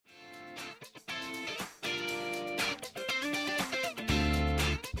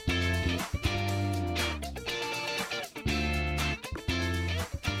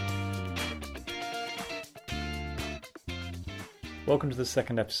Welcome to the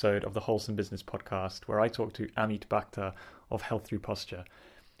second episode of the Wholesome Business Podcast, where I talk to Ameet Bhakta of Health Through Posture.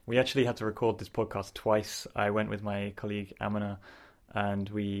 We actually had to record this podcast twice. I went with my colleague Amina and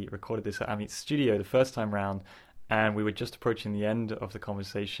we recorded this at Ameet's studio the first time round, and we were just approaching the end of the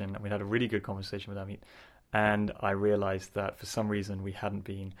conversation, and we had a really good conversation with Ameet, and I realized that for some reason we hadn't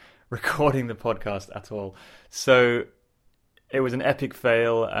been recording the podcast at all. So it was an epic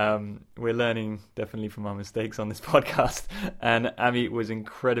fail. We're learning definitely from our mistakes on this podcast. And Ameet was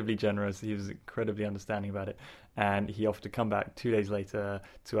incredibly generous. He was incredibly understanding about it. And he offered to come back 2 days later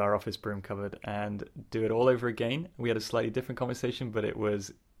to our office broom cupboard and do it all over again. We had a slightly different conversation, but it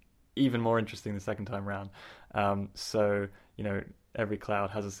was even more interesting the second time round. So, every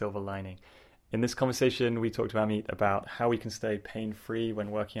cloud has a silver lining. In this conversation, we talked to Ameet about how we can stay pain-free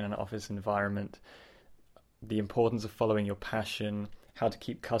when working in an office environment, the importance of following your passion, how to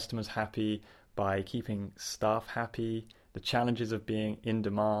keep customers happy by keeping staff happy, the challenges of being in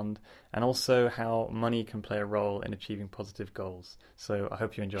demand, and also how money can play a role in achieving positive goals. So I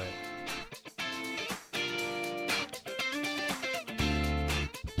hope you enjoy it.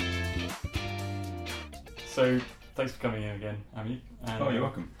 So thanks for coming in again, Ameet. You're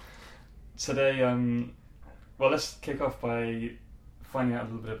welcome. Today, let's kick off by finding out a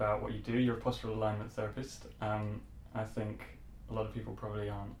little bit about what you do. You're a postural alignment therapist. I think a lot of people probably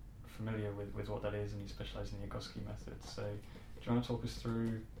aren't familiar with what that is, and you specialise in the Yagoski method. So do you want to talk us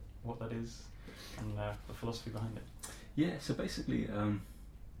through what that is and the philosophy behind it? Yeah, so basically,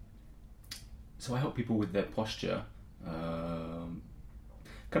 so I help people with their posture. Kind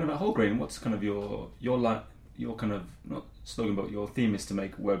of at Wholegrain, what's kind of your kind of, not slogan, but your theme is to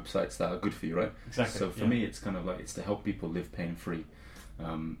make websites that are good for you, right? Exactly. So for me, it's kind of like, it's to help people live pain-free.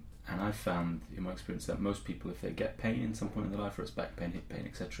 And I've found in my experience that most people, if they get pain in some point in their life, or it's back pain, hip pain,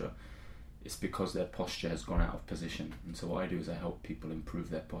 etc., it's because their posture has gone out of position. And so what I do is I help people improve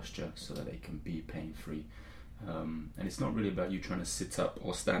their posture so that they can be pain-free. And it's not really about you trying to sit up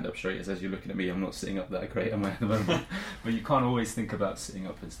or stand up straight. As you're looking at me, I'm not sitting up that great am I at the moment. But you can't always think about sitting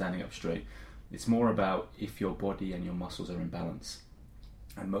up and standing up straight. It's more about if your body and your muscles are in balance.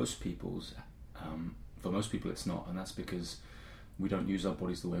 And for most people it's not, and that's because we don't use our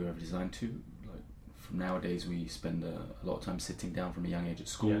bodies the way we're designed to. Like, from nowadays, we spend a lot of time sitting down from a young age at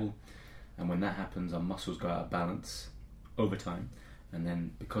school, and when that happens, our muscles go out of balance over time, and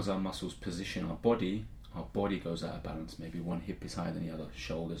then because our muscles position our body goes out of balance. Maybe one hip is higher than the other,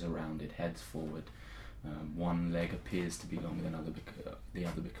 shoulders are rounded, head's forward, one leg appears to be longer than the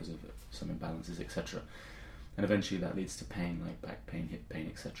other because of some imbalances, etc. And eventually that leads to pain, like back pain, hip pain,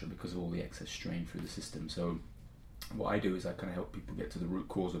 etc., because of all the excess strain through the system. So what I do is I kind of help people get to the root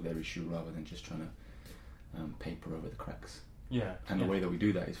cause of their issue rather than just trying to paper over the cracks. The way that we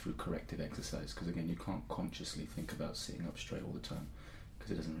do that is through corrective exercise, because again, you can't consciously think about sitting up straight all the time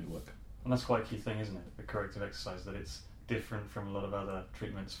because it doesn't really work. And that's quite a key thing, isn't it? The corrective exercise, that it's different from a lot of other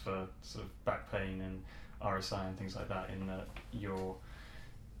treatments for sort of back pain and RSI and things like that, in that you're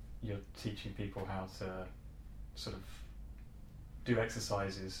teaching people how to sort of do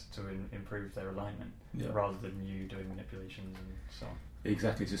exercises to improve their alignment, rather than you doing manipulations and so on.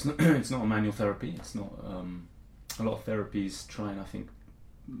 Exactly. So it's not a manual therapy. It's not a lot of therapies try and, I think,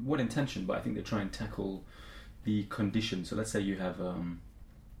 what intention, but I think they try and tackle the condition. So let's say you have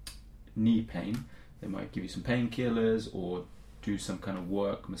knee pain. They might give you some painkillers or do some kind of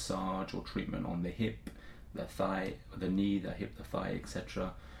work, massage or treatment on the hip, the thigh, the knee, the hip, the thigh,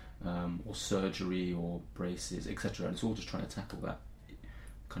 etc., or surgery or braces, etc. And it's all just trying to tackle that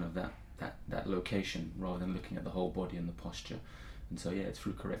kind of that location rather than looking at the whole body and the posture. And so it's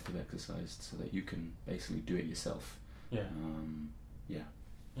through corrective exercise so that you can basically do it yourself. Yeah,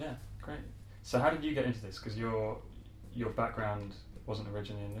 great. So how did you get into this? Because your background wasn't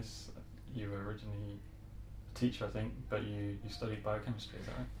originally in this. You were originally a teacher, I think, but you studied biochemistry, is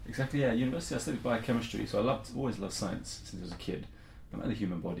that right? Exactly, yeah. At university I studied biochemistry, so I always loved science since I was a kid. I like the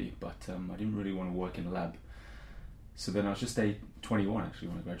human body, but I didn't really want to work in a lab. So then I was just 21 actually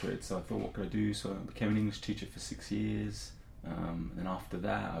when I graduated, so I thought, what could I do? So I became an English teacher for 6 years, and then after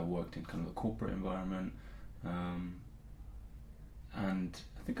that I worked in kind of a corporate environment, and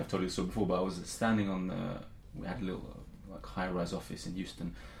I think I've told you this before, but I was standing on we had a little high-rise office in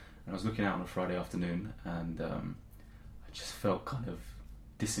Houston, and I was looking out on a Friday afternoon, and I just felt kind of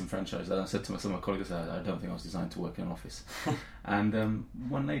disenfranchised. I said to some of my colleagues, I don't think I was designed to work in an office. And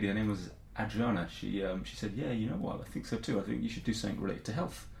one lady, her name was Adriana, she said, yeah, you know what, I think so too. I think you should do something related to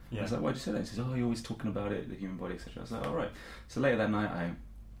health. I was like, why'd you say that? She said, you're always talking about it, the human body, etc. I was like, all right. So later that night I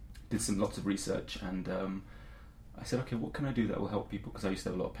did lots of research, and I said, okay, what can I do that will help people? Because I used to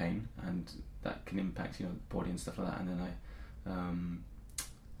have a lot of pain, and that can impact, the body and stuff like that. And then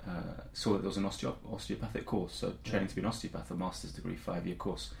saw that there was an osteopathic course, so training to be an osteopath, a master's degree, 5-year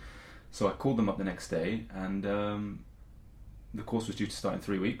course. So I called them up the next day, and the course was due to start in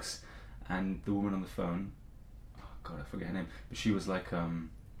 3 weeks, and the woman on the phone, oh God, I forget her name, but she was like,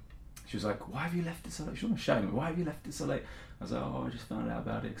 why have you left it so late? She was shouting at me, why have you left it so late? I was like, I just found out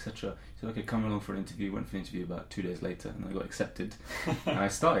about it, etc. She said, okay, come along for an interview. Went for an interview about 2 days later, and I got accepted. And I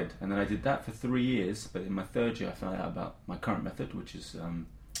started, and then I did that for 3 years, but in my 3rd year I found out about my current method, which is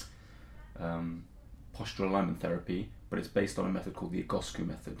postural alignment therapy, but it's based on a method called the Egoscue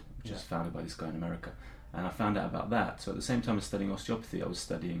method, which is founded by this guy in America. And I found out about that. So at the same time as studying osteopathy, I was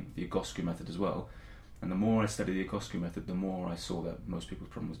studying the Egoscue method as well. And the more I studied the Egoscue method, the more I saw that most people's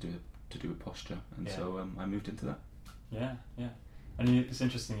problem was to do with posture. And so I moved into that. Yeah. And it's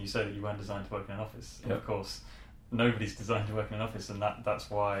interesting you say that you weren't designed to work in an office. Yep. Of course, nobody's designed to work in an office, and that's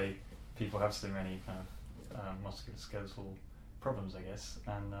why people have so many kind of musculoskeletal problems, I guess.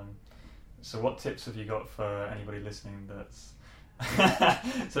 And so what tips have you got for anybody listening that's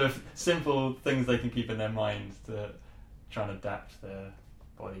sort of simple things they can keep in their mind to try and adapt their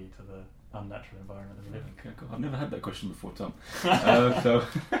body to the unnatural environment that we live in? Okay, cool. I've never had that question before, Tom.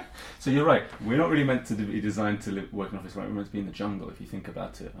 So you're right. We're not really meant to be designed to work in an office. Right? We're meant to be in the jungle, if you think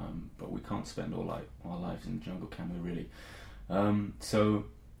about it. But we can't spend all our lives in the jungle, can we? Really? So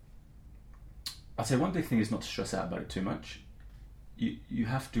I'd say one big thing is not to stress out about it too much. You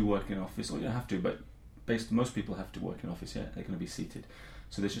have to work in an office, or you don't have to, but most people have to work in an office. Yeah, they're going to be seated.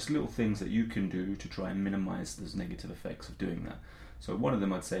 So there's just little things that you can do to try and minimise those negative effects of doing that. So one of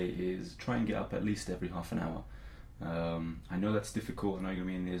them I'd say is try and get up at least every half an hour. I know that's difficult, I know you're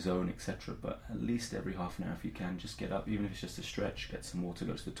going to be in the zone, etc. But at least every half an hour if you can, just get up, even if it's just a stretch, get some water,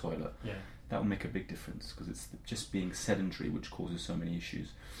 go to the toilet. Yeah. That will make a big difference, because it's just being sedentary which causes so many issues.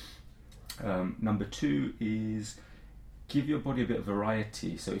 Number 2 is give your body a bit of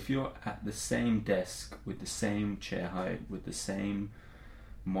variety. So if you're at the same desk with the same chair height, with the same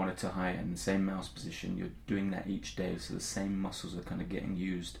monitor height and the same mouse position, you're doing that each day, so the same muscles are kind of getting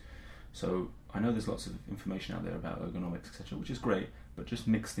used. So I know there's lots of information out there about ergonomics, etc., which is great, but just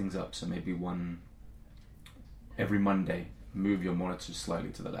mix things up. So maybe every Monday, move your monitor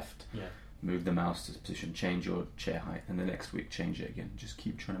slightly to the left. Yeah. Move the mouse to position, change your chair height, and the next week change it again. Just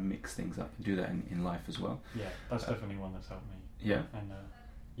keep trying to mix things up and do that in life as well. Yeah, that's definitely one that's helped me. Yeah. And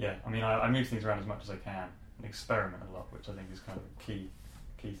I mean, I move things around as much as I can and experiment a lot, which I think is kind of a key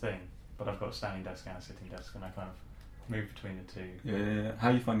thing. But I've got a standing desk and a sitting desk, and I kind of move between the two. Yeah. How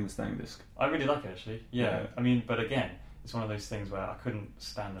are you finding the standing desk? I really like it, actually. Yeah. I mean, but again, it's one of those things where I couldn't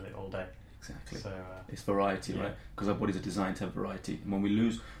stand at it all day. Exactly. So, it's variety, right? Because our bodies are designed to have variety. And when we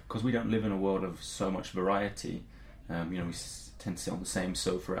lose, because we don't live in a world of so much variety, we tend to sit on the same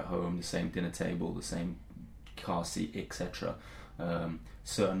sofa at home, the same dinner table, the same car seat, etc.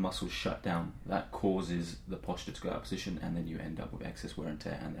 Certain muscles shut down. That causes the posture to go out of position, and then you end up with excess wear and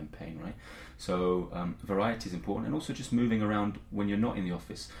tear and then pain, right? So variety is important, and also just moving around when you're not in the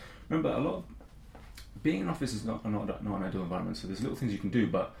office. Remember, being in an office is not an ideal environment, so there's little things you can do,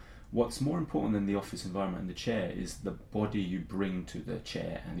 but what's more important than the office environment and the chair is the body you bring to the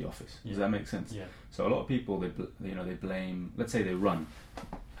chair and the office. Does that make sense? Yeah. So a lot of people, they blame, let's say they run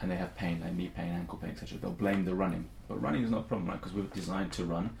and they have pain, like knee pain, ankle pain, etc. They'll blame the running. But running is not a problem, right? Because we're designed to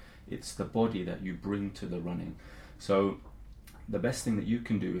run. It's the body that you bring to the running. So the best thing that you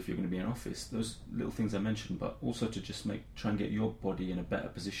can do if you're going to be in an office, those little things I mentioned, but also to just try and get your body in a better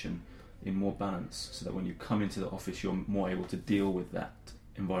position, in more balance, so that when you come into the office, you're more able to deal with that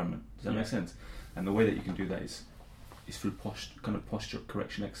environment. Does that make sense? And the way that you can do that is through posture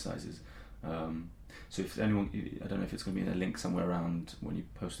correction exercises. So if anyone, I don't know if it's going to be in a link somewhere around when you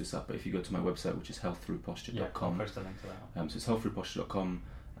post this up, but if you go to my website, which is healththroughposture.com, I'll post a link to that. So it's healththroughposture.com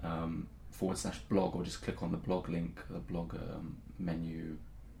 /blog, or just click on the blog link, the blog menu.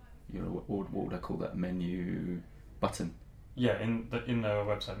 What would I call that menu button? Yeah, in the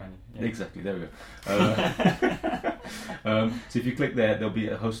website menu. Yeah. Exactly, there we go. So if you click there, there'll be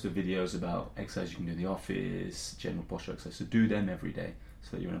a host of videos about exercise you can do in the office, general posture exercise. So do them every day, so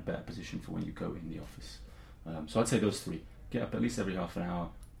that you're in a better position for when you go in the office. So I'd say those 3. Get up at least every half an hour,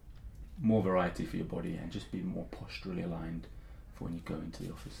 more variety for your body, and just be more posturally aligned for when you go into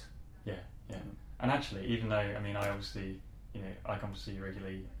the office. Yeah. And actually, even though, I mean, I obviously, I come to see you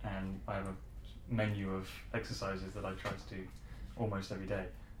regularly, and I have a menu of exercises that I try to do almost every day,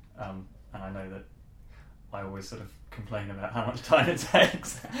 and I know that I always sort of complain about how much time it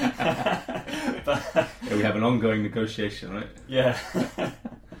takes. But we have an ongoing negotiation, right? Yeah.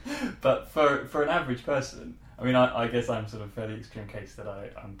 But for an average person, I mean, I guess I'm sort of fairly extreme case that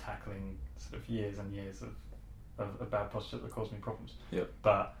I'm tackling sort of years and years of of bad posture that caused me problems. Yep.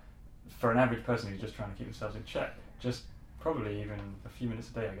 But for an average person who's just trying to keep themselves in check, just probably even a few minutes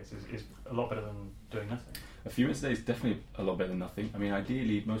a day, I guess, is a lot better than doing nothing. A few minutes a day is definitely a lot better than nothing. I mean,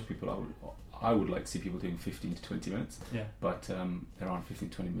 ideally, most people, I would like to see people doing 15 to 20 minutes. Yeah. But there aren't 15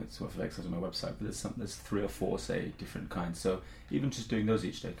 to 20 minutes worth of exercise on my website, but there's 3 or 4, say, different kinds. So even just doing those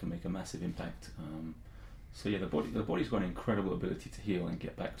each day can make a massive impact. So yeah, the body's got an incredible ability to heal and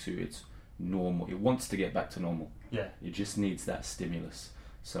get back to its normal. It wants to get back to normal. Yeah. It just needs that stimulus.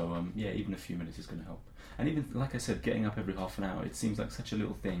 So yeah, even a few minutes is going to help. And even, like I said, getting up every half an hour, it seems like such a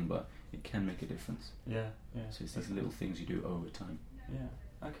little thing, but it can make a difference. Yeah, yeah. So it's these little things you do over time.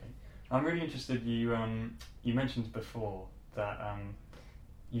 Yeah, okay. I'm really interested, you mentioned before that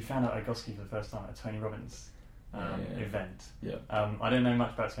you found out Egoscue for the first time at a Tony Robbins event. Yeah. I don't know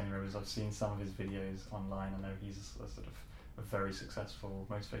much about Tony Robbins. I've seen some of his videos online. I know he's a sort of a very successful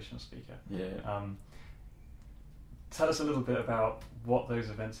motivational speaker. Yeah. Tell us a little bit about what those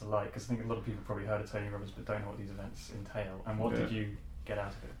events are like, because I think a lot of people probably heard of Tony Robbins but don't know what these events entail. And what did you get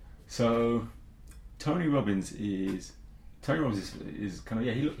out of it? So, Tony Robbins is kind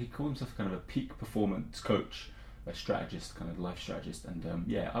of, he calls himself kind of a peak performance coach, a strategist, kind of life strategist. And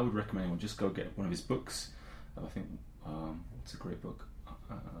I would recommend anyone just go get one of his books. I think it's a great book.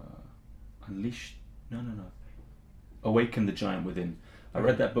 Awaken the Giant Within. I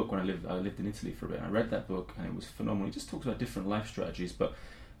read that book when I lived in Italy for a bit. And I read that book and it was phenomenal. He just talks about different life strategies, but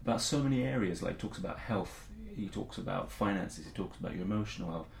about so many areas. Like, he talks about health, he talks about finances, he talks about your emotional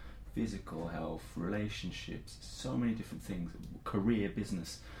health, physical health, relationships, so many different things, career,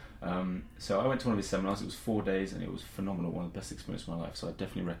 business. So I went to one of his seminars. It was 4 days and it was phenomenal. One of the best experiences of my life. So I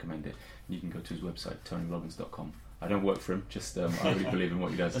definitely recommend it. And you can go to his website, tonyrobbins.com. I don't work for him, just I really believe in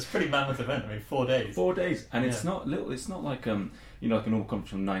what he does. That's a pretty mammoth event. I mean, 4 days. 4 days, and it's not little. It's not like like a normal conference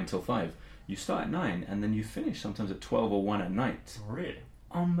from 9 till 5. You start at 9 and then you finish sometimes at 12 or 1 at night. Really?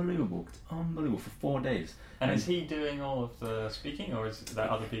 Unbelievable! It's unbelievable for 4 days. And is he doing all of the speaking, or is that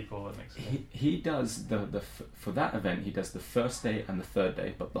other people that mix it? He does for that event. He does the first day and the third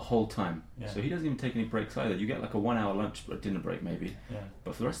day, but the whole time. Yeah. So he doesn't even take any breaks either. You get like a 1 hour lunch or dinner break maybe. Yeah.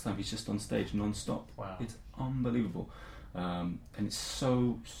 But for the rest of the time, he's just on stage non-stop. Wow. It's unbelievable. And it's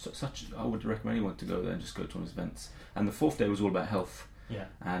such. I would recommend anyone to go there and just go to one of his events. And the 4th day was all about health. Yeah.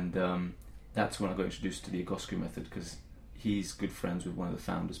 And that's when I got introduced to the Egoscue method, because he's good friends with one of the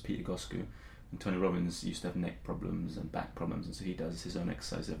founders, Peter Egoscue. And Tony Robbins used to have neck problems and back problems, and so he does his own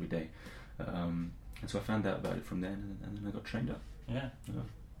exercise every day. And so I found out about it from then, and then I got trained up. Yeah.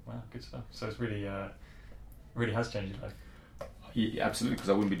 Wow, good stuff. So it's really has changed your life. Yeah, absolutely, because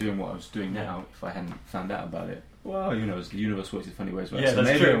I wouldn't be doing what I was doing now if I hadn't found out about it. Well, the universe works in funny ways. Right? Yeah, so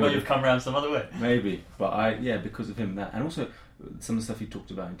that's true. But you've come around some other way. Maybe, but because of him, and also some of the stuff he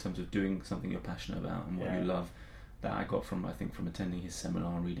talked about in terms of doing something you're passionate about and what you love, that I got from attending his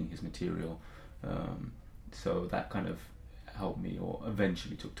seminar and reading his material. So that kind of helped me, or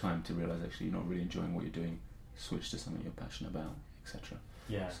eventually took time to realize actually you're not really enjoying what you're doing. Switch to something you're passionate about, etc.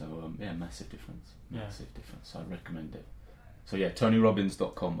 Yeah. So massive difference. Massive difference. So I recommend it. So yeah,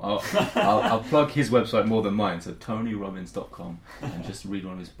 tonyrobbins.com. I'll plug his website more than mine. So tonyrobbins.com, and just read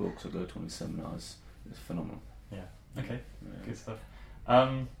one of his books or go to one of his seminars. It's phenomenal. Yeah. Okay. Yeah. Good stuff.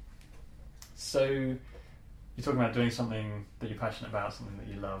 So you're talking about doing something that you're passionate about, something that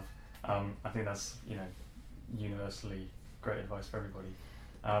you love. I think that's universally great advice for everybody.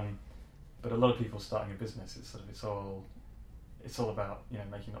 But a lot of people starting a business, it's all about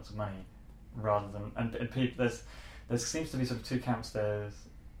making lots of money, rather than and people there seems to be sort of two camps.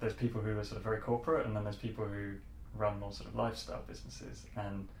 There's people who are sort of very corporate, and then there's people who run more sort of lifestyle businesses.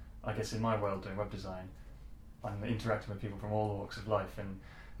 And I guess in my world, doing web design, I'm interacting with people from all walks of life,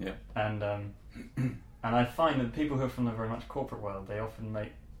 and I find that people who are from the very much corporate world, they often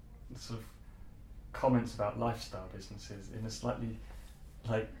make sort of comments about lifestyle businesses in a slightly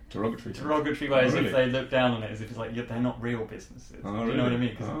derogatory way, as if they look down on it, as if it's like they're not real businesses. Do you know what I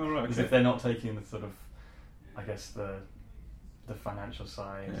mean? As if they're not taking the sort of, I guess, the financial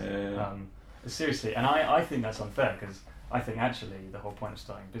side seriously. And I think that's unfair, because I think actually the whole point of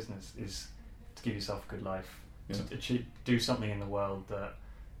starting a business is to give yourself a good life, to do something in the world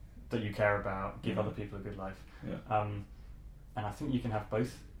that you care about, give other people a good life. And I think you can have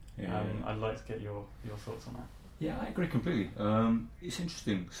both. I'd like to get your thoughts on that. Yeah, I agree completely. It's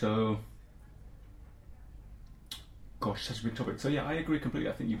interesting. So, gosh, such a big topic. So yeah, I agree completely.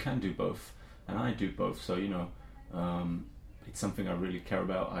 I think you can do both, and I do both. So it's something I really care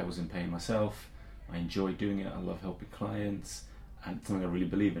about. I was in pain myself. I enjoy doing it. I love helping clients, and it's something I really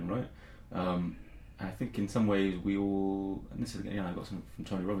believe in, right? And I think in some ways we all, and this is again, I got something from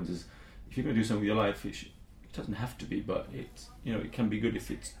Tony Robbins, is if you're going to do something with your life, you it doesn't have to be, but it can be good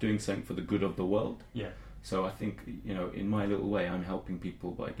if it's doing something for the good of the world. Yeah. So I think, in my little way, I'm helping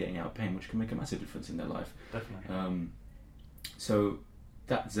people by getting out of pain, which can make a massive difference in their life. Definitely. So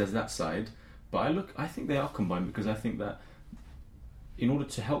there's that side, but I think they are combined, because I think that in order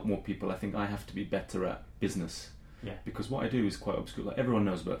to help more people, I think I have to be better at business. Yeah. Because what I do is quite obscure. Like, everyone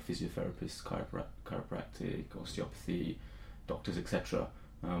knows about physiotherapists, chiropractic, osteopathy, doctors, etc.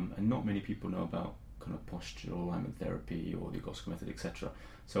 And not many people know about kind of postural alignment therapy or the Egoscue method, etc.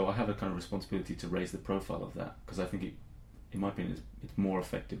 So I have a kind of responsibility to raise the profile of that, because I think it, in my opinion, it's more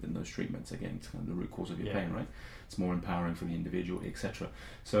effective than those treatments. Again, it's kind of the root cause of your pain, right? It's more empowering for the individual, etc.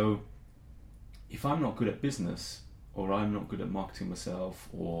 So if I'm not good at business, or I'm not good at marketing myself,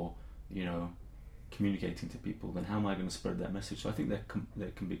 or communicating to people, then how am I going to spread that message? So I think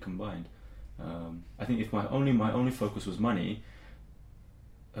they can be combined. I think if my only focus was money,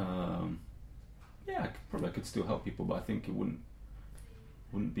 I could still help people, but I think it wouldn't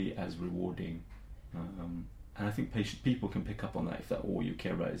be as rewarding. And I think people can pick up on that if that all you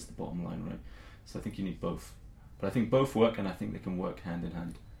care about is the bottom line, right? So I think you need both. But I think both work, and I think they can work hand in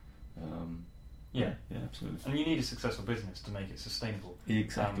hand. Yeah, absolutely. And you need a successful business to make it sustainable.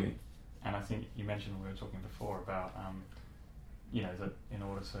 Exactly. And I think you mentioned when we were talking before about, that in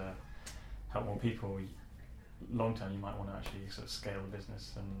order to help more people, long term you might want to actually sort of scale the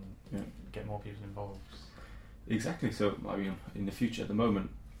business and get more people involved. Exactly. So I mean, in the future, at the moment,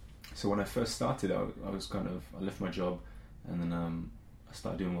 so when I first started, I left my job, and then I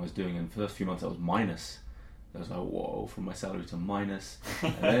started doing what I was doing, and for the first few months I was minus. I was like, whoa, from my salary to minus.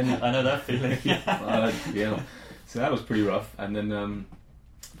 And then, I know that feeling. Yeah. So that was pretty rough. And then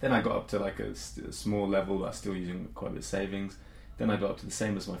I got up to like a small level, but I was still using quite a bit of savings. Then I got up to the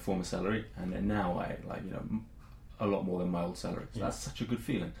same as my former salary, and then now I a lot more than my old salary. So that's such a good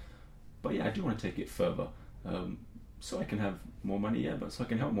feeling. But I do want to take it further, so I can have more money, but so I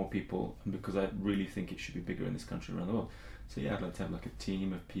can help more people, and because I really think it should be bigger in this country, around the world. So I'd like to have like a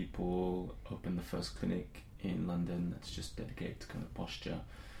team of people, open the first clinic in London that's just dedicated to kind of posture,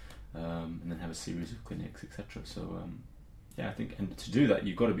 and then have a series of clinics, etc. So I think, and to do that,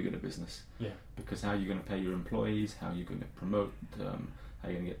 you've got to be good at business. Yeah. Because how are you going to pay your employees? How are you going to promote? How are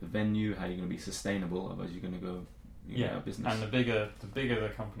you going to get the venue? How are you going to be sustainable? Otherwise, you're going to go out of business. And the bigger the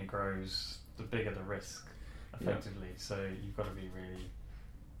company grows, the bigger the risk, effectively. Yeah. So you've got to be really,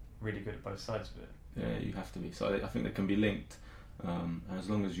 really good at both sides of it. Yeah, you have to be. So I think they can be linked, and as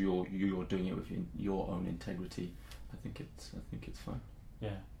long as you're doing it with your own integrity, I think it's fine.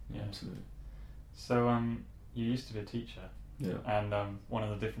 Yeah, absolutely. So you used to be a teacher. Yeah. And one of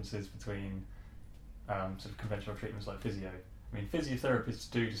the differences between sort of conventional treatments like physio, I mean, physiotherapists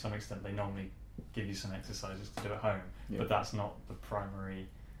do to some extent, they normally give you some exercises to do at home, but that's not the primary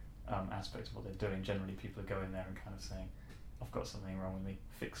aspect of what they're doing. Generally, people are going there and kind of saying, I've got something wrong with me,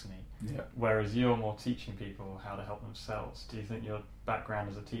 fix me. Yeah. Whereas you're more teaching people how to help themselves. Do you think your background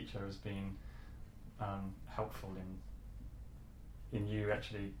as a teacher has been helpful in you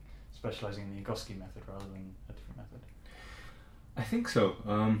actually specialising in the Egoscue method rather than a different method? I think so.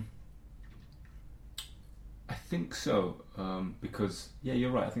 Because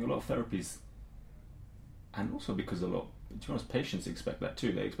you're right. I think a lot of therapies, and also because a lot, to be honest, patients expect that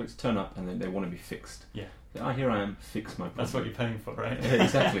too. They expect to turn up and then they want to be fixed. Yeah. Here I am, fix my problem. That's what you're paying for, right? Yeah,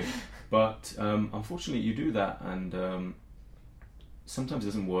 exactly. But unfortunately, you do that, and sometimes it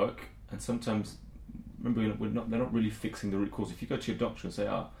doesn't work, and sometimes, remember, they're not really fixing the root cause. If you go to your doctor and say,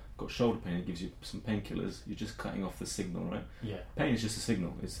 got shoulder pain, it gives you some painkillers, you're just cutting off the signal, right? Yeah. Pain is just a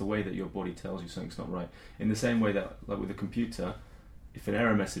signal. It's the way that your body tells you something's not right. In the same way that, like with a computer, if an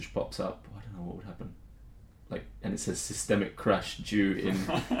error message pops up, I don't know what would happen. And it says systemic crash due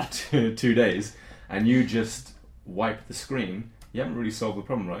in 2 days, and you just wipe the screen, you haven't really solved the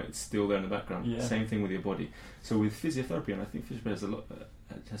problem, right? It's still there in the background. Yeah. Same thing with your body. So with physiotherapy, and I think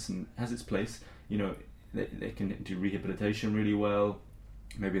physiotherapy has its place. They can do rehabilitation really well.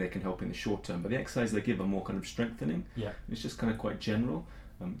 Maybe they can help in the short term, but the exercises they give are more kind of strengthening. Yeah. It's just kind of quite general.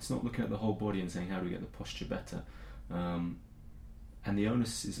 It's not looking at the whole body and saying how do we get the posture better. And the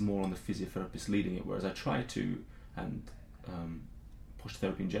onus is more on the physiotherapist leading it, whereas I try to, and posture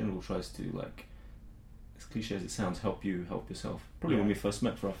therapy in general tries to, like, as cliche as it sounds, help you help yourself. Probably when we first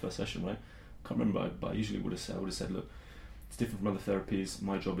met for our first session, right? Can't remember, but I usually would have said, look, it's different from other therapies.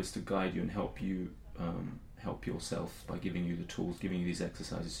 My job is to guide you and help you help yourself by giving you the tools, giving you these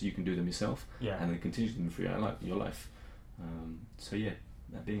exercises so you can do them yourself, and then continue to do them throughout your life.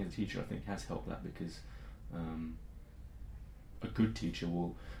 Being a teacher, I think, has helped that, because a good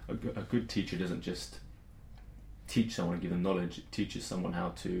teacher doesn't just teach someone and give them knowledge. It teaches someone how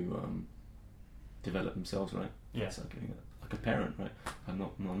to develop themselves, right? Yeah. It's like a parent, right? I'm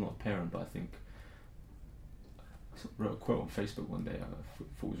not a parent, but I think I wrote a quote on Facebook one day I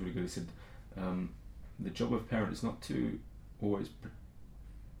thought was really good. It said, the job of parent is not to always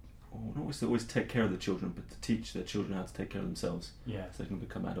take care of the children, but to teach their children how to take care of themselves. Yeah. So they can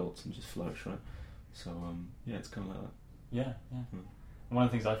become adults and just flourish, right? So it's kind of like that. Yeah. One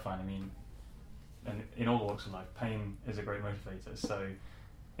of the things I find, I mean, and in all walks of life, pain is a great motivator. So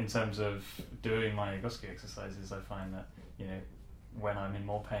in terms of doing my Egoscue exercises, I find that, when I'm in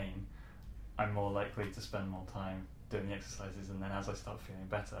more pain, I'm more likely to spend more time doing the exercises, and then as I start feeling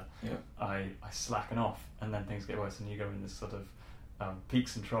better, I slacken off, and then things get worse, and you go in this sort of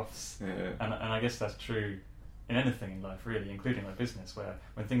peaks and troughs. And I guess that's true in anything in life, really, including like business, where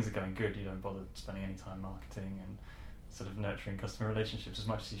when things are going good, you don't bother spending any time marketing and sort of nurturing customer relationships as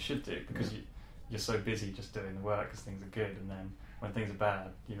much as you should do, because you're so busy just doing the work because things are good, and then when things are bad,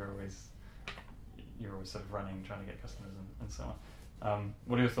 you're always sort of running, trying to get customers and so on.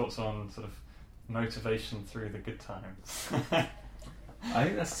 What are your thoughts on sort of motivation through the good times? I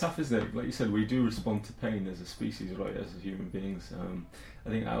think that's tough, isn't it? Like you said, we do respond to pain as a species, right, as human beings. I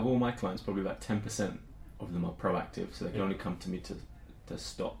think out of all my clients, probably about 10% of them are proactive, so they can only come to me to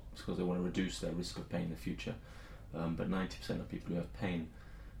stop because they want to reduce their risk of pain in the future. But 90% of people who have pain,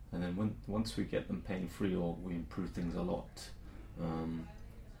 and then once we get them pain-free or we improve things a lot,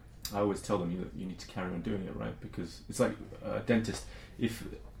 I always tell them you need to carry on doing it, right? Because it's like a dentist. If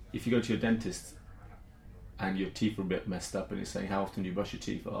you go to your dentist and your teeth are a bit messed up and he's saying, how often do you brush your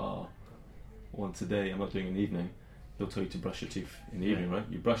teeth? Once a day. I'm not doing it in the evening. He'll tell you to brush your teeth in the evening, right?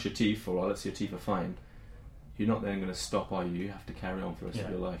 You brush your teeth, or let's say your teeth are fine. You're not then going to stop, are you? You have to carry on for the rest of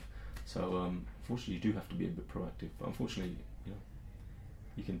your life. So unfortunately, you do have to be a bit proactive. But unfortunately,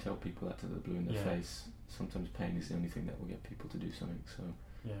 you can tell people that to the blue in their face. Sometimes pain is the only thing that will get people to do something. So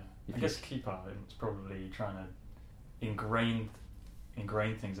I guess the key part is probably trying to ingrain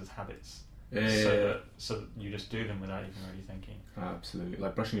things as habits. So that you just do them without even really thinking. Absolutely.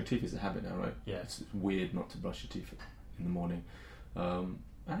 Like brushing your teeth is a habit now, right? Yeah. It's weird not to brush your teeth in the morning.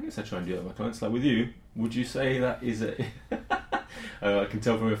 I guess I try and do that with my clients. Like with you, would you say that is a... I can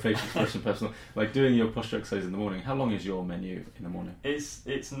tell from your facial expression, personal. Like doing your posture exercise in the morning, how long is your menu in the morning?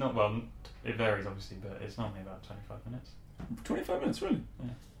 It's not, well, it varies obviously, but it's normally about 25 minutes. 25 minutes, really? Yeah.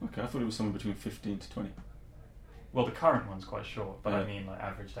 Okay, I thought it was somewhere between 15 to 20. Well, the current one's quite short, but I mean like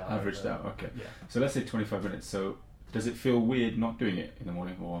averaged out. Averaged out, okay. Yeah. So let's say 25 minutes. So does it feel weird not doing it in the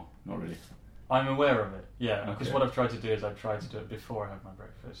morning, or not really? I'm aware of it, yeah. Because Okay. what I've tried to do is I've tried to do it before I have my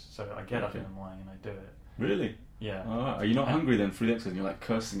breakfast. So I get up in the morning and I do it. Really? Yeah. Are you not hungry then through the exercise? You're like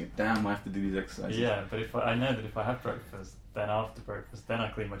cursing it, damn, I have to do these exercises. Yeah, but I know that if I have breakfast, then after breakfast, then I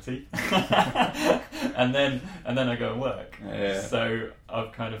clean my teeth, and then I go and work. Yeah. So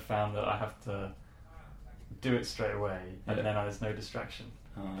I've kind of found that I have to do it straight away, and then there's no distraction.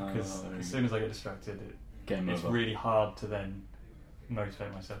 Because as soon as I get distracted, it's really hard to then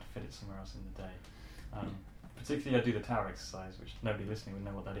motivate myself to fit it somewhere else in the day. Particularly I do the tower exercise, which nobody listening would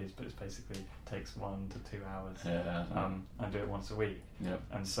know what that is, but it basically takes 1 to 2 hours and do it once a week. Yep.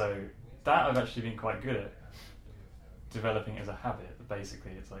 And so that I've actually been quite good at developing as a habit.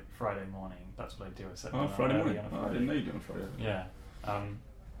 Basically it's like Friday morning, that's what I do. I set Friday morning? I didn't know you do on Friday. Yeah.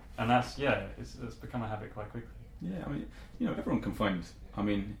 And that's, it's become a habit quite quickly. Yeah, I mean, everyone can find,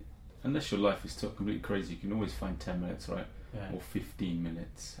 unless your life is completely crazy, you can always find 10 minutes, right? Yeah. Or 15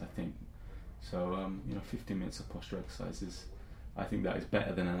 minutes, I think. So, 15 minutes of posture exercises, I think that is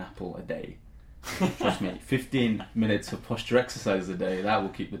better than an apple a day. Trust me, 15 minutes of posture exercises a day, that will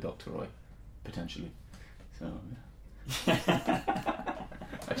keep the doctor away, potentially. So,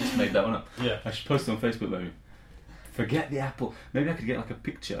 I just made that one up. Yeah. I should post it on Facebook, maybe. Forget the apple. Maybe I could get like a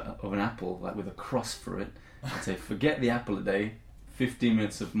picture of an apple, like with a cross through it, and say, forget the apple a day, 15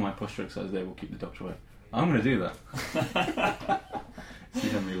 minutes of my posture exercise a day will keep the doctor away. I'm going to do that. See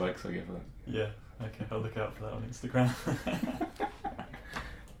how many likes I get for that. Yeah, okay, I'll look out for that on Instagram.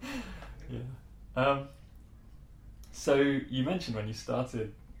 Yeah. So you mentioned when you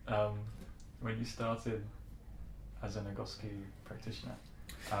started as an Egoscue practitioner.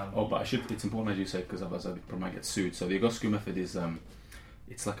 But it's important as you say, because otherwise I might get sued. So the Egoscue method is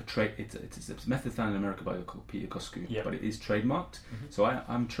it's like it's a method found in America by Peter Egoscue, but it is trademarked. Mm-hmm. So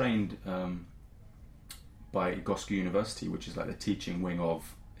I'm trained by Egoscue University, which is like the teaching wing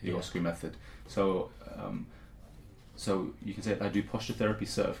of the Egoscue method. So you can say I do posture therapy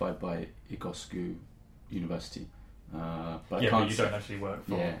certified by Egoscue University. But but you don't actually work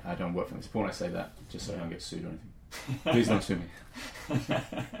for. Yeah, I don't work for them. It's important I say that, just so I don't get sued or anything. Please don't sue me.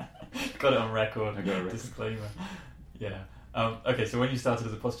 Got it on record. I got a record. Disclaimer. Yeah. Okay, so when you started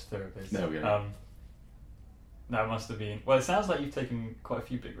as a posture therapist, there we go. that must have been. Well, it sounds like you've taken quite a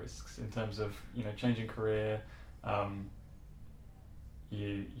few big risks in terms of changing career.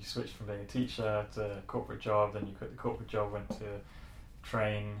 You switched from being a teacher to a corporate job, then you quit the corporate job, went to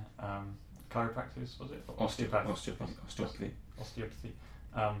train chiropractors, was it? Osteopathy.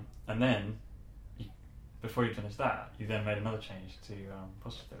 And then, before you finished that, you then made another change to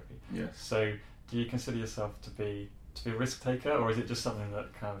posture therapy. Yes. So, do you consider yourself to be a risk taker, or is it just something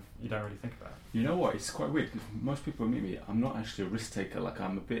that kind of you don't really think about? You know what? It's quite weird. Most people meet me. I'm not actually a risk taker. Like I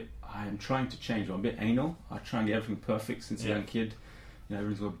am trying to change. I'm a bit anal. I try and get everything perfect since a young kid.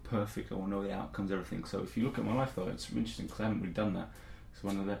 Everything's got to be perfect. I want to know the outcomes, everything. So if you look at my life, though, it's interesting because I haven't really done that. So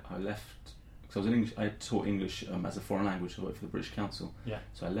when I left, because I was in English, I taught English as a foreign language. I worked for the British Council. Yeah.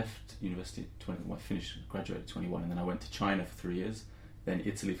 So I left university at 20. Well, I graduated at 21, and then I went to China for 3 years, then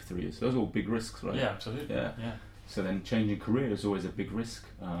Italy for 3 years. So those are all big risks, right? Yeah, absolutely. Yeah. So then changing career is always a big risk.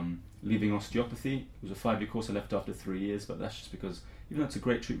 Leaving osteopathy, it was a 5-year course. I left after 3 years, but that's just because even though it's a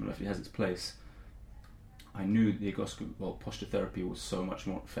great treatment, it has its place. I knew the posture therapy was so much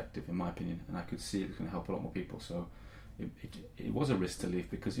more effective, in my opinion, and I could see it was going to help a lot more people. So it was a risk to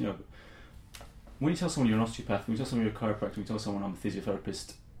leave because, when you tell someone you're an osteopath, when you tell someone you're a chiropractor, when you tell someone I'm a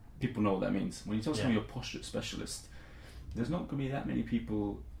physiotherapist, people know what that means. When you tell someone you're a posture specialist, there's not going to be that many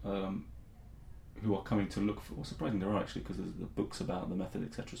people who are coming to look for. Well, surprisingly, there are actually, because there's the books about the method,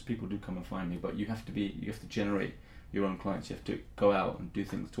 etc. So people do come and find me, but you have to generate your own clients. You have to go out and do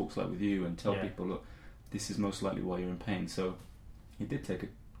talks like with you, and tell people, look, this is most likely why you're in pain. So it did take a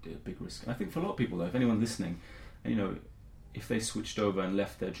big risk. And I think for a lot of people, though, if anyone's listening, if they switched over and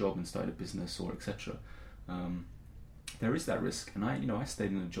left their job and started a business or etc., there is that risk. And I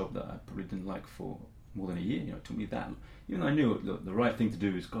stayed in a job that I probably didn't like for more than a year. It took me that. Even though I knew the right thing to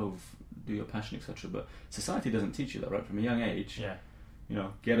do is go do your passion, etc. But society doesn't teach you that, right? From a young age. Yeah.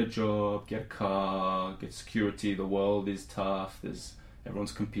 Get a job, get a car, get security. The world is tough.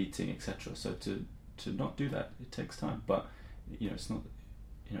 Everyone's competing, etc. So to not do that, it takes time. But it's not.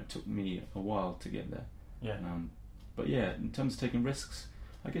 It took me a while to get there. Yeah. But yeah, in terms of taking risks,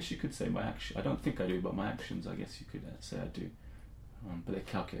 I guess you could say my action. I don't think I do, but my actions, I guess you could say I do. But they're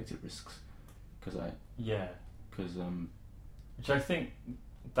calculated risks, because which I think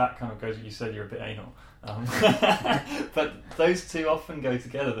that kind of goes. You said you're a bit anal, but those two often go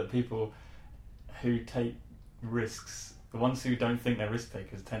together. That people who take risks, the ones who don't think they're risk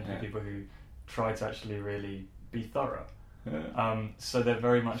takers, tend to be people who try to actually really be thorough. Yeah. So they're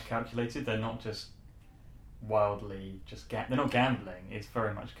very much calculated. They're not just wildly they're not gambling. It's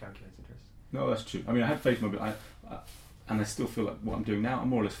very much calculated risk. No, that's true. I mean, I have faith in my and I still feel like what I'm doing now, I'm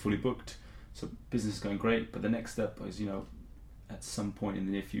more or less fully booked. So business is going great, but the next step is, at some point in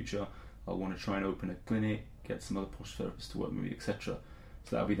the near future, I'll want to try and open a clinic, get some other posture therapists to work with me, etc.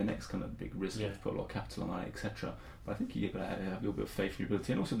 So that'll be the next kind of big risk. You have to put a lot of capital on it, etc. But I think you've got to have a little bit of faith in your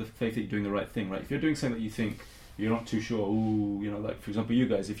ability, and also the faith that you're doing the right thing, right? If you're doing something that you think you're not too sure, like for example, you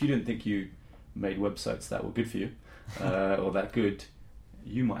guys, if you didn't think you made websites that were good for you, or that good,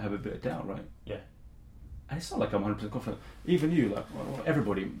 you might have a bit of doubt, right? Yeah. And it's not like I'm 100% confident. Even you,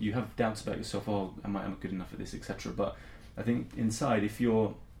 everybody, you have doubts about yourself. Oh, am I good enough at this, etc. But I think inside, if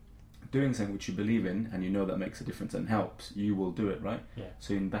you're doing something which you believe in and you know that makes a difference and helps, you will do it, right? Yeah.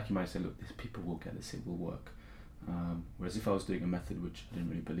 So in the back of your mind, say, look, these people will get this, it will work. Whereas if I was doing a method which I didn't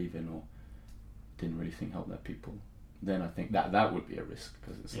really believe in or didn't really think helped that people, then I think that would be a risk,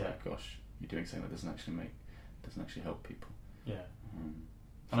 because it's like, gosh, you're doing something that doesn't actually help people. Yeah.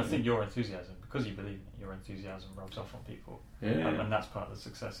 And I think your enthusiasm, because you believe in it, your enthusiasm rubs off on people. Yeah. And that's part of the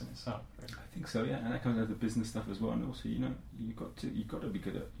success in itself. Really. I think so, yeah. And that comes out of the business stuff as well. And also, you got to be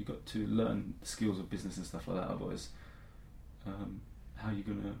good at, you got to learn the skills of business and stuff like that. Otherwise, how are you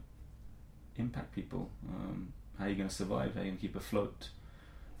going to impact people? How are you going to survive? How are you going to keep afloat?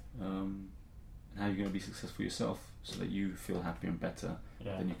 And how are you going to be successful yourself so that you feel happier and better?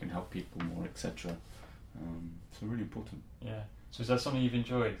 Yeah. Then you can help people more, etc. So really important. Yeah. So is that something you've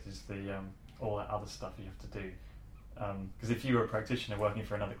enjoyed? Is the all that other stuff you have to do? Because if you were a practitioner working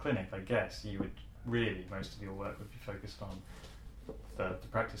for another clinic, I guess you would really, most of your work would be focused on the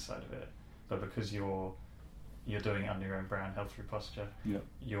practice side of it. But because you're doing it under your own brand, Health Through Posture,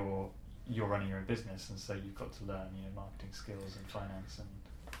 you're running your own business, and so you've got to learn marketing skills and finance and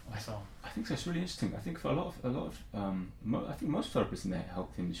so on. I think that's really interesting. I think for a lot of I think most therapists in the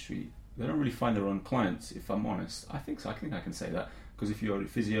health industry, they don't really find their own clients, if I'm honest. I think so. I think I can say that, because if you're a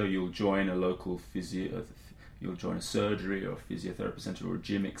physio, you'll join a local physio, you'll join a surgery or a physiotherapy center or a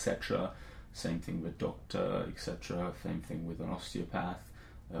gym, etc. Same thing with a doctor, etc. Same thing with an osteopath,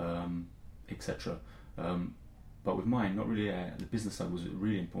 etc. But with mine, not really. The business side was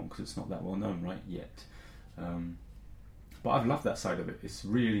really important because it's not that well known, right, yet. But I've loved that side of it. It's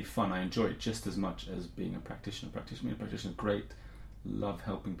really fun. I enjoy it just as much as being a practitioner. Being a practitioner is great. Love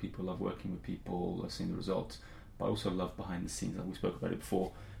helping people, love working with people, love seeing the results. But I also love behind the scenes. Like we spoke about it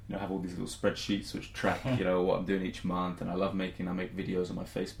before. I have all these little spreadsheets which track, what I'm doing each month, and I make videos on my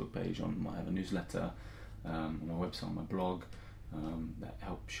Facebook page, I have a newsletter, on my website, on my blog, that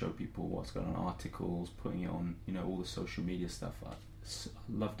help show people what's going on, articles, putting it on, all the social media stuff. I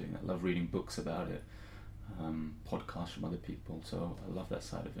love doing that. I love reading books about it, podcasts from other people. So I love that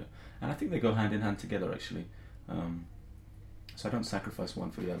side of it, and I think they go hand in hand together actually. So I don't sacrifice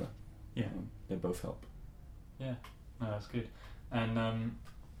one for the other. Yeah, they both help. Yeah, no, that's good. And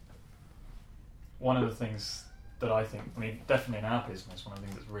one of the things that I think, definitely in our business, one of the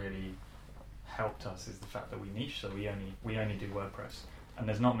things that's really helped us is the fact that we niche. So we only do WordPress, and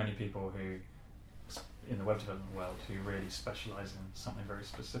there's not many people who, in the web development world, who really specialise in something very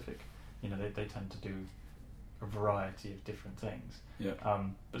specific. They tend to do a variety of different things. Yeah.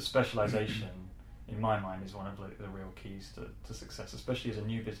 But specialisation, in my mind, is one of the real keys to success, especially as a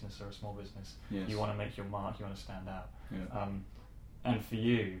new business or a small business. Yes. You want to make your mark. You want to stand out. Yeah. And for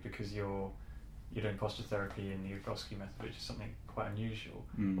you, because you're doing posture therapy in the Vygotsky method, which is something quite unusual.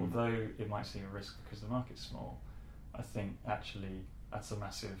 Although it might seem a risk because the market's small, I think actually that's a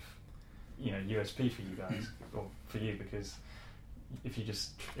massive, USP for you guys, or for you, because if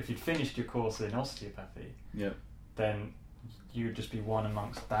you'd finished your course in osteopathy, then you'd just be one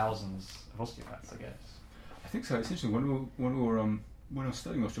amongst thousands of osteopaths, I guess. I think so. It's interesting. When I was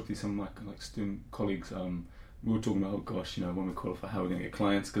studying osteopathy, some of my student colleagues, we were talking about, when we qualify, how we're going to get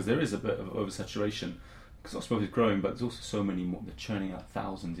clients, because there is a bit of oversaturation, because osteopathy is growing, but there's also so many more. They're churning out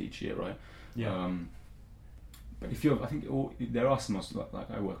thousands each year, right? Yeah. But there are some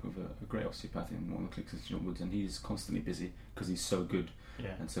like I work with a great osteopath in one of the clinics in Greenwood, and he's constantly busy because he's so good.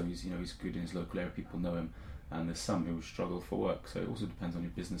 Yeah. And so he's good in his local area. People know him, and there's some who struggle for work. So it also depends on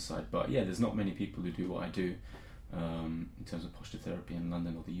your business side. But yeah, there's not many people who do what I do in terms of posture therapy in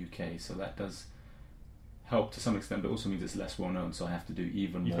London or the UK. So that does help to some extent, but also means it's less well known, so I have to do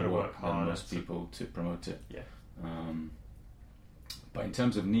even more work than most people to promote it. Yeah. But in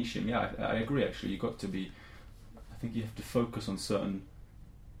terms of niching, I agree actually. I think you have to focus on certain,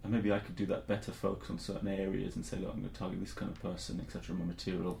 and maybe I could do that better, focus on certain areas and say, look, I'm going to target this kind of person, etc., my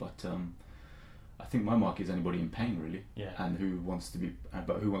material, but I think my market is anybody in pain really, and who wants to be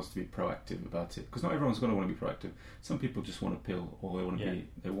proactive about it, because not everyone's going to want to be proactive. Some people just want a pill, or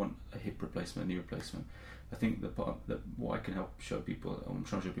they want a hip replacement, a knee replacement. I think that what I can help show people, what I'm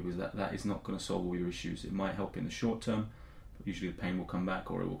trying to show people, is that is not going to solve all your issues. It might help in the short term, but usually the pain will come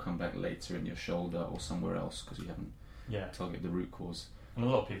back, or it will come back later in your shoulder or somewhere else because you haven't targeted the root cause. And a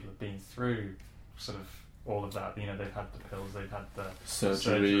lot of people have been through sort of all of that. They've had the pills, they've had the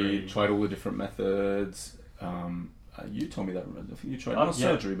surgery, tried all the different methods. You told me that. I think you tried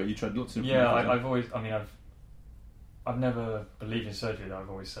surgery, but you tried lots of different methods. I've always. I've never believed in surgery. Though I've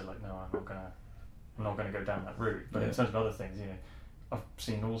always said no, I'm not gonna go down that route. But in terms of other things, I've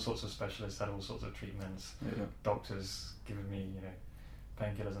seen all sorts of specialists, had all sorts of treatments. Doctors giving me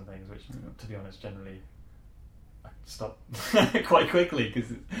painkillers and things, which to be honest, generally I stop quite quickly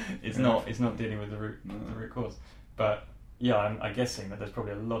because it's not dealing with the root cause. But I'm guessing that there's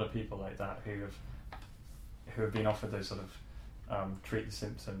probably a lot of people like that who have been offered those sort of treat the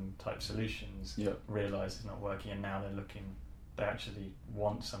symptom type solutions, realise it's not working, and now they actually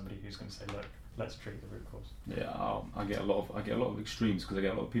want somebody who's going to say, look, let's treat the root cause. I get a lot of extremes, because I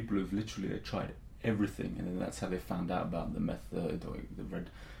get a lot of people who've literally tried everything, and then that's how they found out about the method, or they read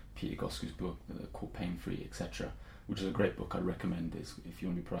Peter Gosku's book called Pain Free, etc., which is a great book. I recommend it if you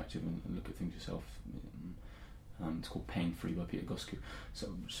want to be proactive and look at things yourself. It's called Pain Free by Peter Gosku. So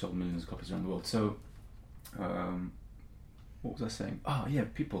sold millions of copies around the world. So what was I saying?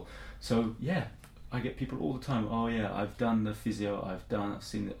 People. So I get people all the time. I've done the physio, I've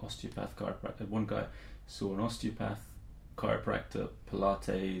seen the osteopath, chiropractor. One guy saw an osteopath, chiropractor,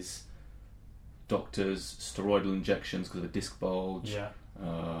 Pilates, doctors, steroidal injections because of a disc bulge,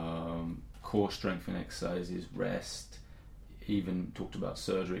 core strengthening exercises, rest, even talked about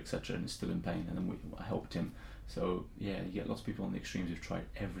surgery, etc., and is still in pain, and then I helped him. So you get lots of people on the extremes who've tried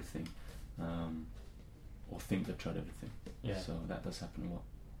everything, or think they've tried everything. So that does happen a lot.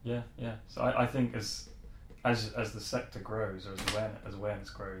 So I think as the sector grows, or as awareness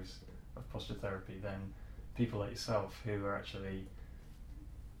grows of posture therapy, then people like yourself who are actually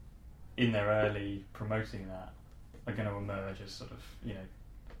in there early promoting that are going to emerge as sort of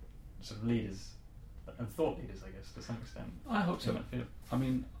leaders and thought leaders, I guess, to some extent. I hope so. I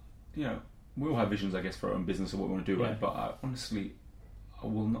mean, we all have visions, I guess, for our own business and what we want to do, right? But honestly, I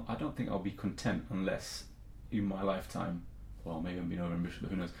will not. I don't think I'll be content unless in my lifetime, well, maybe I'm being overambitious, but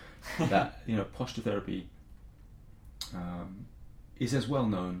who knows, that, you know, posture therapy is as well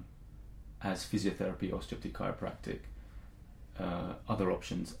known as physiotherapy, osteopathic, chiropractic, other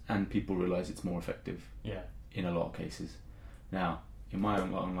options, and people realise it's more effective in a lot of cases. Now, in my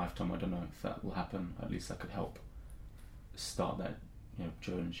own lifetime, I don't know if that will happen. At least I could help start that, you know,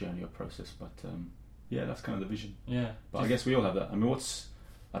 journey or process. But yeah, that's kind of the vision. Yeah. But I guess we all have that. I mean,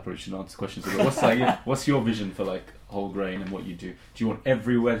 I probably shouldn't answer questions. But what's your vision for like Wholegrain and what you do? Do you want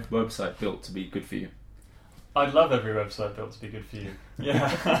every website built to be good for you? I'd love every website built to be good for you.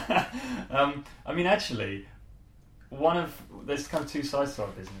 Yeah. I mean, actually, there's kind of two sides to our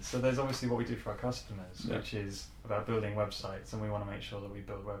business. So there's obviously what we do for our customers, which is about building websites, and we want to make sure that we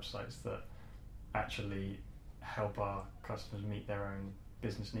build websites that actually help our customers meet their own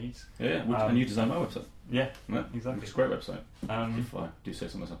business needs. Yeah, and you design my website. Yeah, exactly. It's a great website. If I do say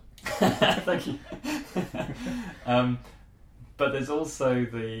so myself. Thank you. But there's also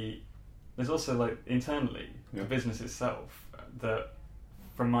like internally the business itself, that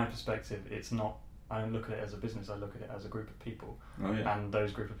from my perspective, it's not. I don't look at it as a business. I look at it as a group of people, and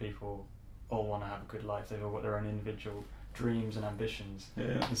those group of people all want to have a good life. They've all got their own individual dreams and ambitions.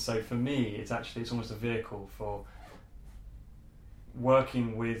 And so for me, it's almost a vehicle for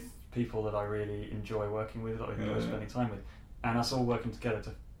working with people that I really enjoy working with, that I enjoy spending time with, and us all working together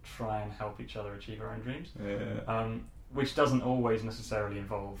to try and help each other achieve our own dreams. Which doesn't always necessarily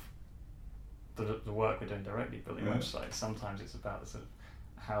involve the work we're doing directly, building websites. Sometimes it's about the sort of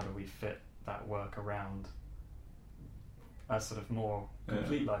how do we fit that work around a sort of more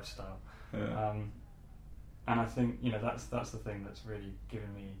complete lifestyle. And I think, you know, that's the thing that's really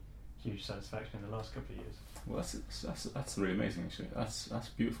given me huge satisfaction in the last couple of years. Well, that's really amazing, actually. That's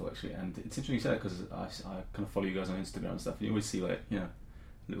beautiful, actually. And it's interesting you say that, because I kind of follow you guys on Instagram and stuff, and you always see, like, you know,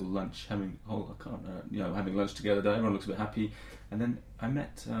 little lunch, having lunch together. Everyone looks a bit happy. And then I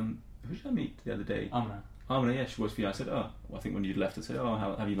met who did I meet the other day? Amina, yeah, she was for you. I said, oh, well, I think when you'd left, I said, oh,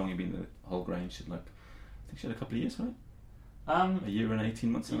 how have you long you been at Wholegrain? She said, like, I think she had a couple of years, right? A year and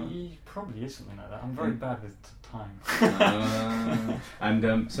 18 months. Probably is something like that. I'm very bad with time.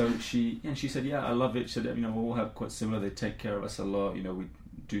 So she said, yeah, I love it. She said, you know, we all have quite similar. They take care of us a lot. You know, we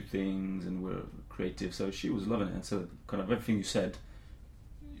do things and we're creative. So she was loving it. And so kind of everything you said,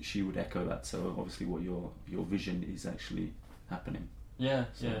 she would echo that. So obviously, what your vision is actually happening. Yeah.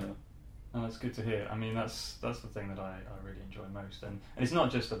 And that's good to hear. I mean, that's the thing that I really enjoy most. And it's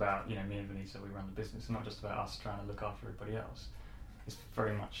not just about, you know, me and Vanessa, we run the business. It's not just about us trying to look after everybody else. It's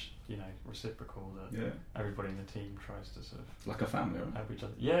very much, you know, reciprocal that everybody in the team tries to sort of... Like a family, right? Help each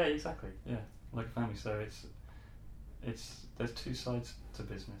other. Yeah, exactly. Yeah, like a family. So there's two sides to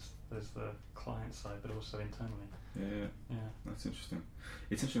business. There's the client side, but also internally. Yeah. That's interesting.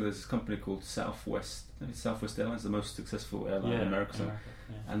 It's interesting. There's this company called Southwest Airlines, the most successful airline in America.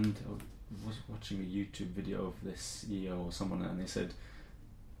 And I was watching a YouTube video of this CEO or someone, and they said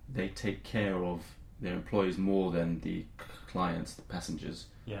they take care of their employees more than the clients, the passengers.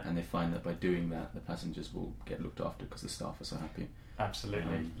 And they find that by doing that, the passengers will get looked after because the staff are so happy.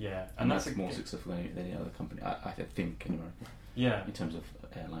 Absolutely, and that's more successful than any other company, I think, anyway. Yeah. In terms of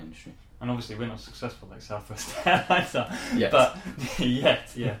airline industry. And obviously we're not successful like Southwest Airlines are.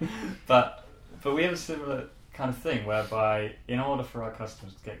 Yet. But but we have a similar kind of thing whereby in order for our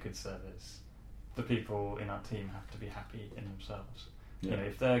customers to get good service, the people in our team have to be happy in themselves. You know,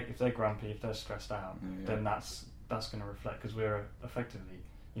 if they're grumpy, if they're stressed out, then that's going to reflect, because we're effectively,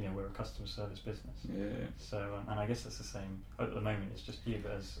 you know, we're a customer service business. So and I guess that's the same at the moment. It's just you,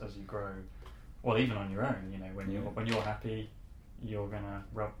 but as you grow, well, even on your own, you know, when you're happy,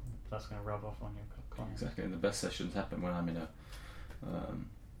 that's gonna rub off on your clients. Exactly, and the best sessions happen when I'm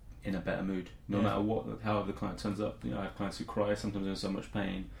in a better mood. No matter how the client turns up. You know, I have clients who cry, sometimes in so much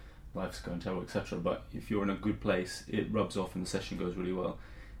pain, life's going terrible, etc. But if you're in a good place, it rubs off and the session goes really well.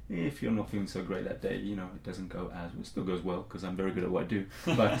 If you're not feeling so great that day, you know, it doesn't go as well. It still goes well because I'm very good at what I do.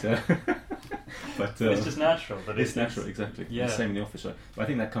 But it's just natural. But it's natural, exactly. Yeah. The same in the office, right? But I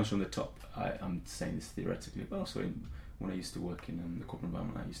think that comes from the top. I'm saying this theoretically, but also when I used to work in the corporate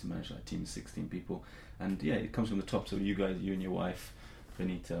environment, I used to manage like a team of 16 people, and it comes from the top. So you guys, you and your wife,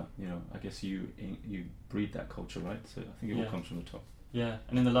 Benita, you know, I guess you breed that culture, right? So I think it all comes from the top. Yeah,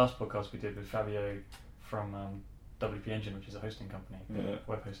 and in the last podcast we did with Fabio from WP Engine, which is a hosting company,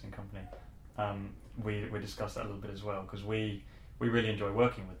 web hosting company, we discussed that a little bit as well, because we really enjoy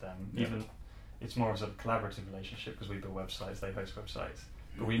working with them. Even it's more of a sort of collaborative relationship, because we build websites, they host websites,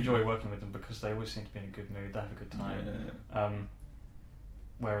 but we enjoy working with them because they always seem to be in a good mood, they have a good time.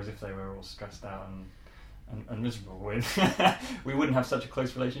 Whereas if they were all stressed out and miserable, we wouldn't have such a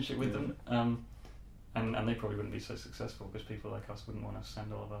close relationship with them. and they probably wouldn't be so successful because people like us wouldn't want to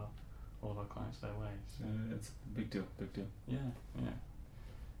send all of our clients their way. So. It's a big deal. Yeah.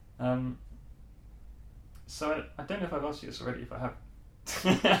 So I don't know if I've asked you this already. If I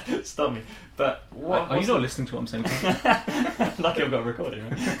have, stop me. But are you not listening to what I'm saying? Lucky I've got a recording.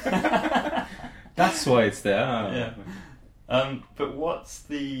 Right? That's why it's there. Yeah. But what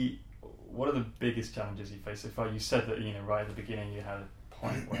are the biggest challenges you face so far? You said that right at the beginning you had a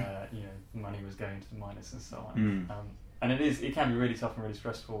point where money was going to the minus and so on. And it can be really tough and really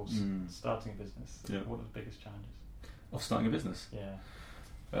stressful starting a business. Yeah. What are the biggest challenges of starting a business?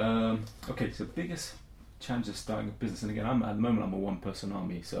 Yeah. Okay, so biggest challenge of starting a business, and again, at the moment I'm a one-person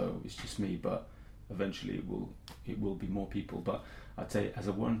army, so it's just me. But eventually it will be more people. But I'd say as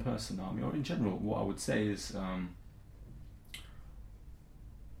a one-person army, or in general, what I would say is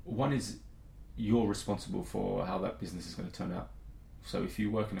one is you're responsible for how that business is going to turn out. So if you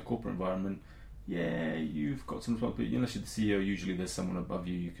work in a corporate environment, you've got some responsibility. Unless you're the CEO, usually there's someone above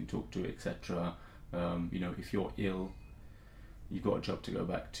you you can talk to, etc. If you're ill, you've got a job to go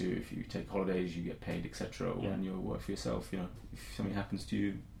back to. If you take holidays, you get paid, etc. Or when you work for yourself, if something happens to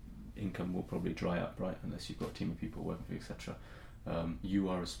you, income will probably dry up, right? Unless you've got a team of people working for you, etc. You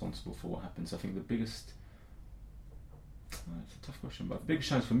are responsible for what happens. I think the biggest it's a tough question, but the biggest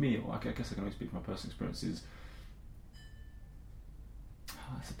challenge for me, or I guess I can only speak from my personal experience, is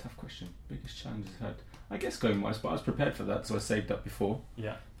that's a tough question. Biggest challenge I've had, I guess, going wise, but I was prepared for that, so I saved up before.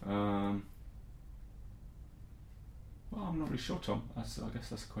 Yeah. Well, I'm not really sure, Tom. I guess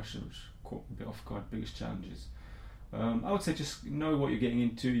that's a question which caught me a bit off guard. Biggest challenges, I would say just know what you're getting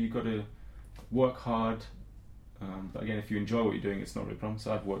into. You've got to work hard, but again, if you enjoy what you're doing, it's not really a problem.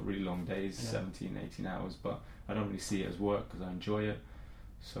 So I've worked really long days, 17, 18 hours, but I don't really see it as work because I enjoy it.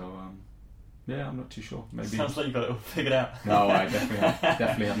 So I'm not too sure. Maybe sounds like you've got it all figured out. No, I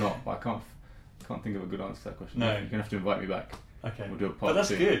definitely have not. But I can't think of a good answer to that question. No, you're gonna have to invite me back. Okay, we'll do a part but that's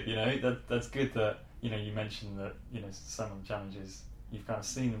 2. good. That's good that you mentioned that some of the challenges you've kind of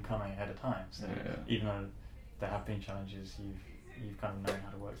seen them coming ahead of time. So even though there have been challenges, you've kind of known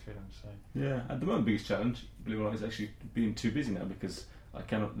how to work through them. So at the moment, the biggest challenge, believe it or not, is actually being too busy now because I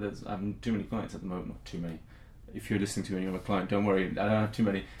have too many clients at the moment. Not too many. If you're listening to me and you're a client, don't worry, I don't have too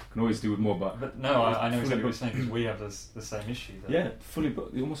many. I can always do with more, but no, I know exactly what you're saying because we have the same issue. Fully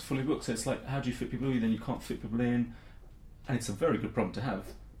booked, almost fully booked. So it's like, how do you fit people in? Then you can't fit people in, and it's a very good problem to have.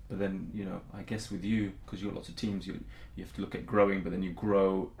 But then I guess with you, because you've got lots of teams, you have to look at growing. But then you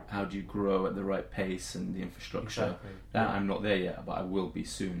grow. How do you grow at the right pace and the infrastructure? Exactly. I'm not there yet, but I will be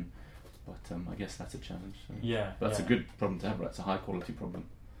soon. But I guess that's a challenge. So. But that's a good problem to have, right? It's a high quality problem.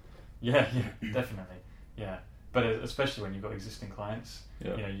 Yeah, definitely. Yeah. But especially when you've got existing clients,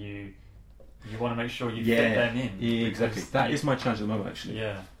 you want to make sure you fit them in. Yeah, exactly. That is my challenge at the moment, actually.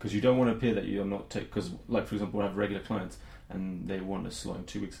 Yeah. Because you don't want to appear that you're not because, like, for example, I have regular clients and they want a slot in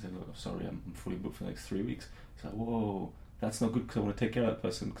 2 weeks. And they say, "Look, sorry, I'm fully booked for the next 3 weeks." It's like, whoa, that's not good because I want to take care of that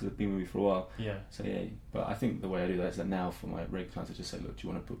person because they've been with me for a while. Yeah. So but I think the way I do that is that now for my regular clients, I just say, "Look, do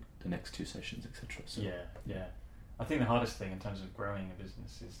you want to book the next 2 sessions, etc." So. Yeah. I think the hardest thing in terms of growing a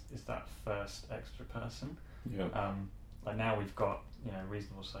business is that first extra person. Yeah. Like now we've got a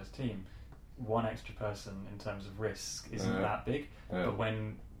reasonable sized team. One extra person in terms of risk isn't that big, but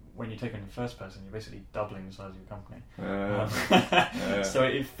when you take on the first person, you're basically doubling the size of your company. So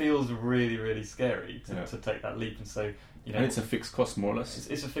it feels really, really scary to take that leap. And so and it's a fixed cost, more or less.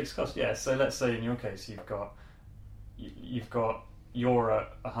 It's a fixed cost, yeah. So let's say in your case you're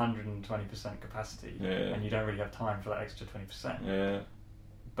at 120% capacity, and you don't really have time for that extra 20%. Yeah.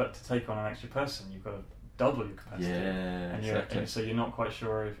 But to take on an extra person, you've got to double your capacity. And so you're not quite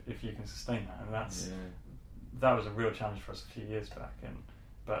sure if you can sustain that, and that was a real challenge for us a few years back.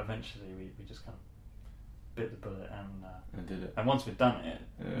 But eventually we just kind of bit the bullet and did it. And once we'd done it,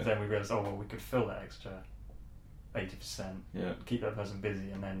 then we realised, we could fill that extra 80%, keep that person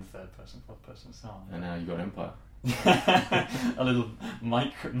busy, and then third person, fourth person, so on. And now you've got an empire. A little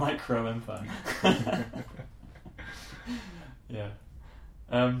micro empire. Yeah.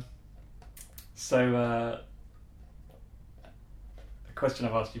 So a question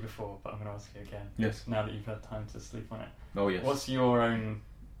I've asked you before, but I'm going to ask you again. Yes. Now that you've had time to sleep on it. Oh yes. What's your own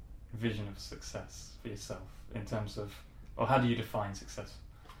vision of success for yourself in terms of, or how do you define success?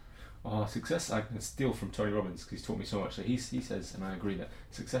 Success, I can steal from Tony Robbins because he's taught me so much. So he says, and I agree, that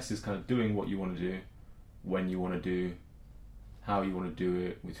success is kind of doing what you want to do, when you want to do, how you want to do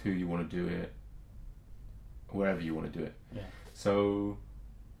it, with who you want to do it, wherever you want to do it. Yeah. So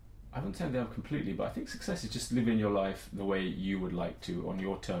I wouldn't say I'm there completely, but I think success is just living your life the way you would like to, on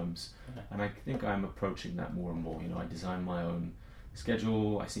your terms. And I think I'm approaching that more and more. I design my own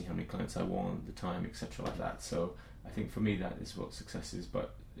schedule. I see how many clients I want, the time, etc., like that. So I think for me that is what success is.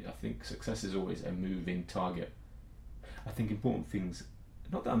 But I think success is always a moving target. I think important things.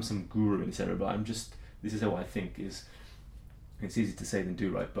 Not that I'm some guru in this area, but this is how I think is. It's easy to say than do,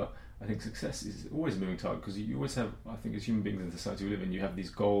 right? But I think success is always a moving target because you always have. I think as human beings in the society we live in, you have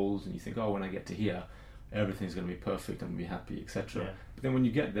these goals and you think, oh, when I get to here, everything's going to be perfect, I'm going to be happy, etc. Yeah. But then when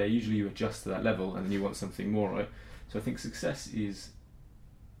you get there, usually you adjust to that level and then you want something more, right? So I think success is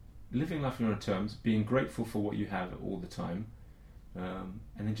living life on your own terms, being grateful for what you have all the time, and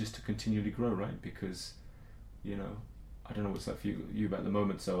then just to continually grow, right? Because, I don't know what's like for you at the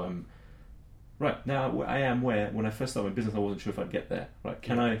moment, so I'm right now. I am where when I first started my business, I wasn't sure if I'd get there. Right?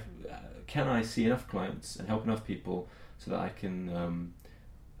 Can I see enough clients and help enough people so that I can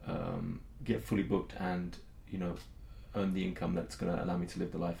get fully booked and earn the income that's going to allow me to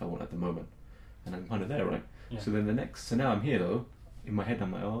live the life I want at the moment? And I'm kind of there, right? Yeah. So then so now I'm here though. In my head,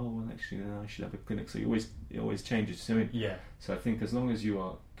 I'm like, oh well, actually, I should have a clinic. So it always changes. So yeah. So I think as long as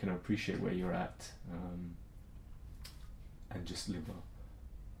you can appreciate where you're at. And just live a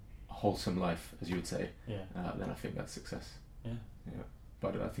wholesome life, as you would say. Yeah. Then I think that's success. Yeah. Yeah.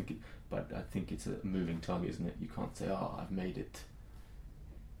 But I think it's a moving target, isn't it? You can't say, "Oh, I've made it."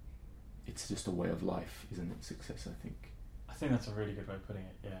 It's just a way of life, isn't it? Success, I think. I think that's a really good way of putting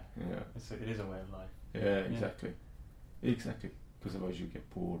it. Yeah. Yeah. It is a way of life. Yeah. Exactly. Yeah. Exactly. Because otherwise you get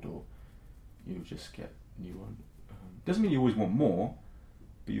bored, or you just get new one. Doesn't mean you always want more,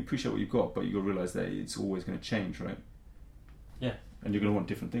 but you appreciate what you've got. But you got to realise that it's always going to change, right? Yeah. And you're going to want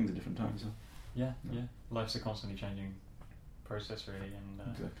different things at different times. So. Yeah. Life's a constantly changing process, really, and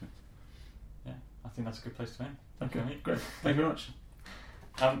exactly. Yeah, I think that's a good place to end. Thank you, Ameet. Great. Thank you very much.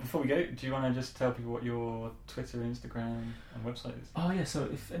 Before we go, do you want to just tell people what your Twitter, Instagram, and website is? Oh yeah. So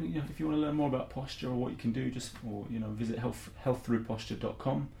if you want to learn more about posture or what you can do, visit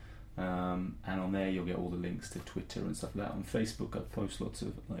healththroughposture.com. And on there you'll get all the links to Twitter and stuff like that. On Facebook I post lots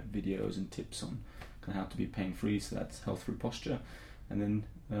of videos and tips on kind of how to be pain free, so that's Health Through Posture. And then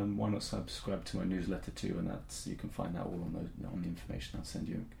why not subscribe to my newsletter too, and you can find out all on the information. I'll send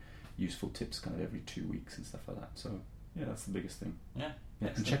you useful tips kind of every 2 weeks and stuff like that. So yeah, that's the biggest thing. Yeah.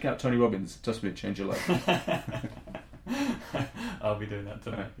 And check out Tony Robbins. Trust me, change your life. I'll be doing that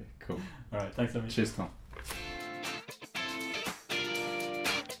tonight. Okay, cool. Alright, thanks Ameet. Cheers, Tom.